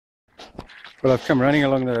Well, I've come running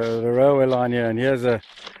along the railway line here, and here's a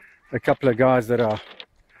couple of guys that are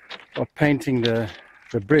painting the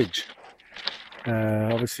bridge.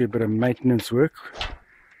 Obviously a bit of maintenance work,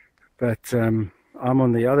 but I'm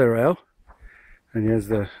on the other rail, and here's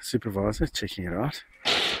the supervisor checking it out.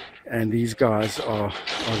 And these guys are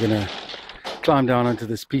going to climb down onto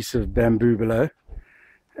this piece of bamboo below,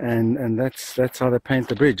 and that's how they paint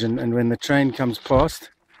the bridge. And when the train comes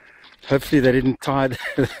past, hopefully they didn't tie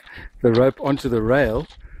the rope onto the rail,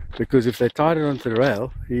 because if they tied it onto the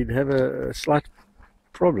rail, he'd have a slight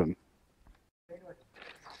problem.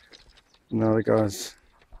 Now the guy's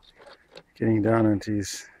getting down into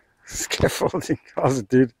his scaffolding. How's it,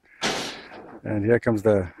 dude? And here comes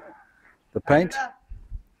the paint.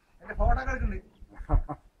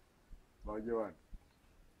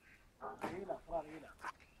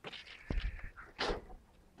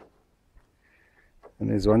 And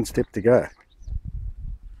there's one step to go.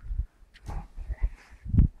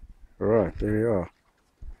 Alright, there we are.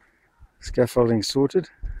 Scaffolding sorted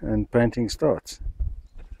and painting starts.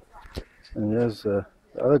 And here's the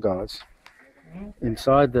other guys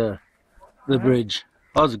inside the bridge.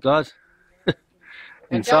 How's it, guys?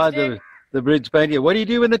 Inside the bridge painting. What do you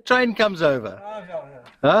do when the train comes over?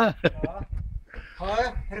 Huh?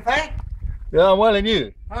 Yeah, I'm well, and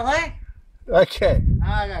you? Okay.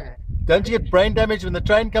 Don't you get brain damage when the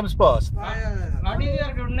train comes past? What is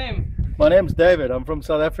your good name? My name's David. I'm from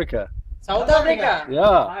South Africa. South Africa?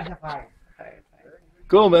 Yeah.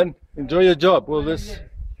 Cool, man. Enjoy your job. Well, this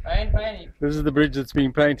Fine. is the bridge that's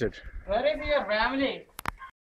being painted. Where is your family?